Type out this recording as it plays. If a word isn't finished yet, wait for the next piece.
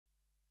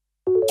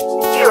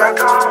Here I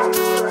come.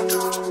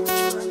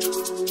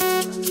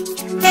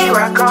 Here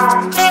I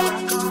come.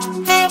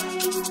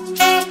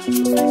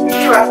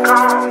 Here I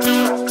come.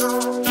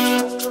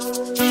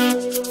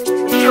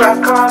 Here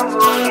I come.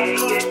 Oh yeah,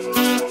 yeah.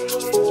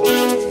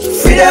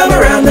 Freedom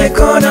around the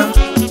corner.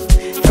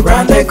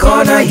 Around the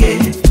corner, yeah.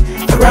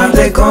 Around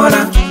the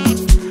corner.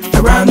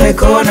 Around the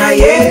corner,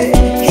 yeah.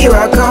 Here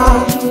I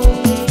come.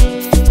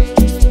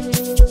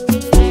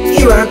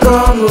 Here I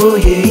come, oh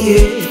yeah,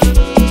 yeah.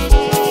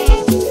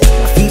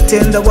 My feet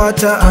in the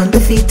water,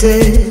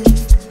 undefeated.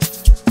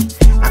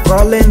 I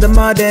crawl in the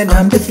mud and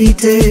I'm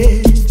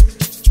defeated.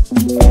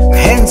 My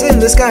hands in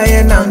the sky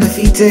and I'm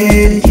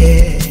defeated,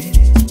 yeah.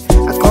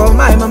 I call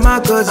my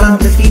mama cause I'm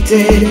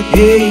defeated,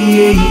 yeah,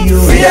 yeah, yeah.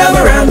 Freedom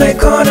around the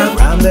corner.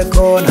 Around the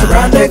corner.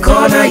 Around the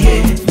corner,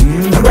 yeah.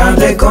 Around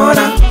the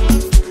corner.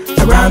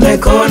 Around the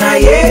corner,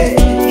 yeah.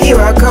 Here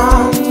I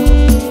come.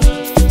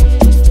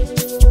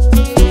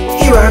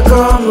 Here I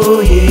come, oh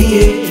yeah,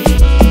 yeah.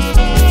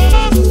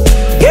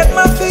 Get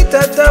my feet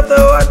out of the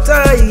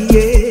water,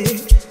 yeah.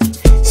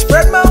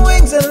 Spread my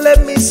wings and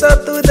let me soar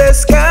through the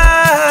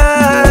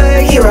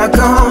sky. Here I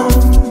come.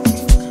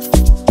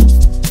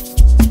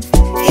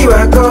 Here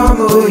I come,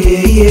 oh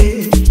yeah,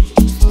 yeah.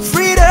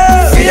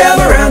 Freedom, freedom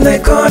around the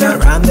corner.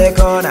 Around the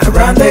corner,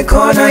 around the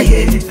corner,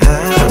 yeah.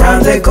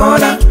 Around the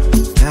corner.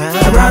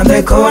 Around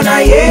the corner,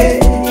 yeah.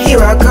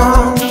 Here I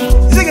come.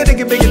 Zigga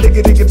digga bigga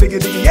digga digga bigga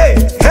digga, yeah.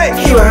 Hey,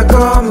 here I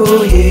come,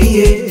 oh yeah,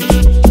 yeah.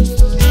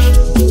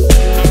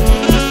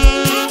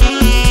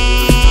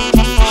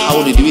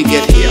 How did we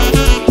get here? How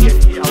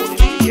did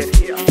we get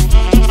here?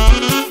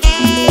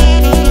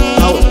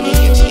 How did we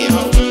get here?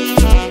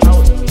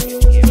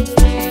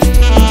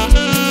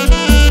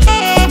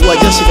 You were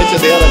just selected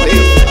the other day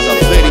as a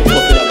very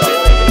popular guy.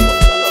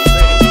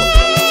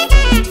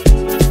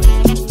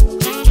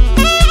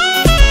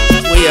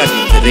 Where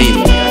did the rain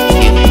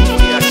hit?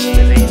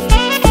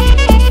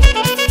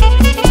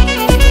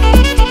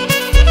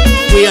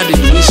 Where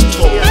did we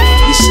stop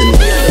listening to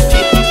the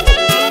people?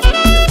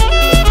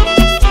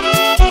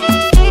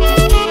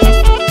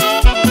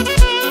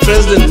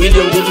 President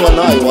William Ruto and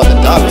I were the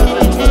darling of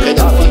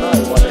Kenyan people.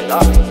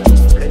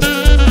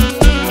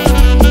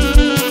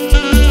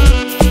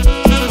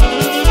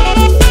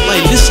 By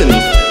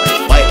listening,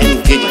 by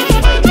engaging.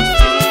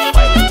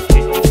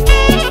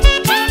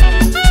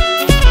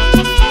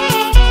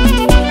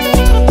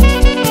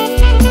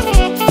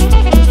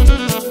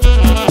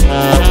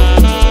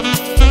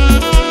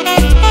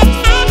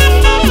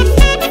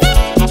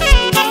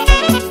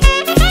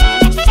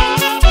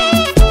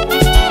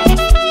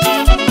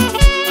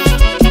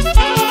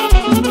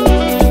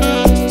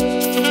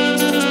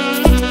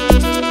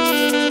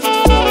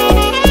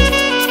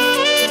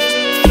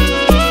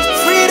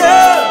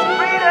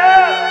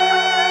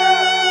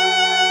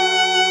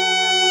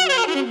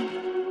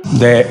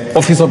 The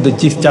office of the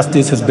Chief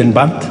Justice has been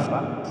burnt.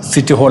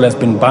 City Hall has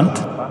been burnt.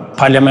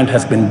 Parliament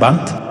has been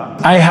burnt.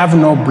 I have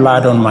no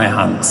blood on my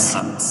hands.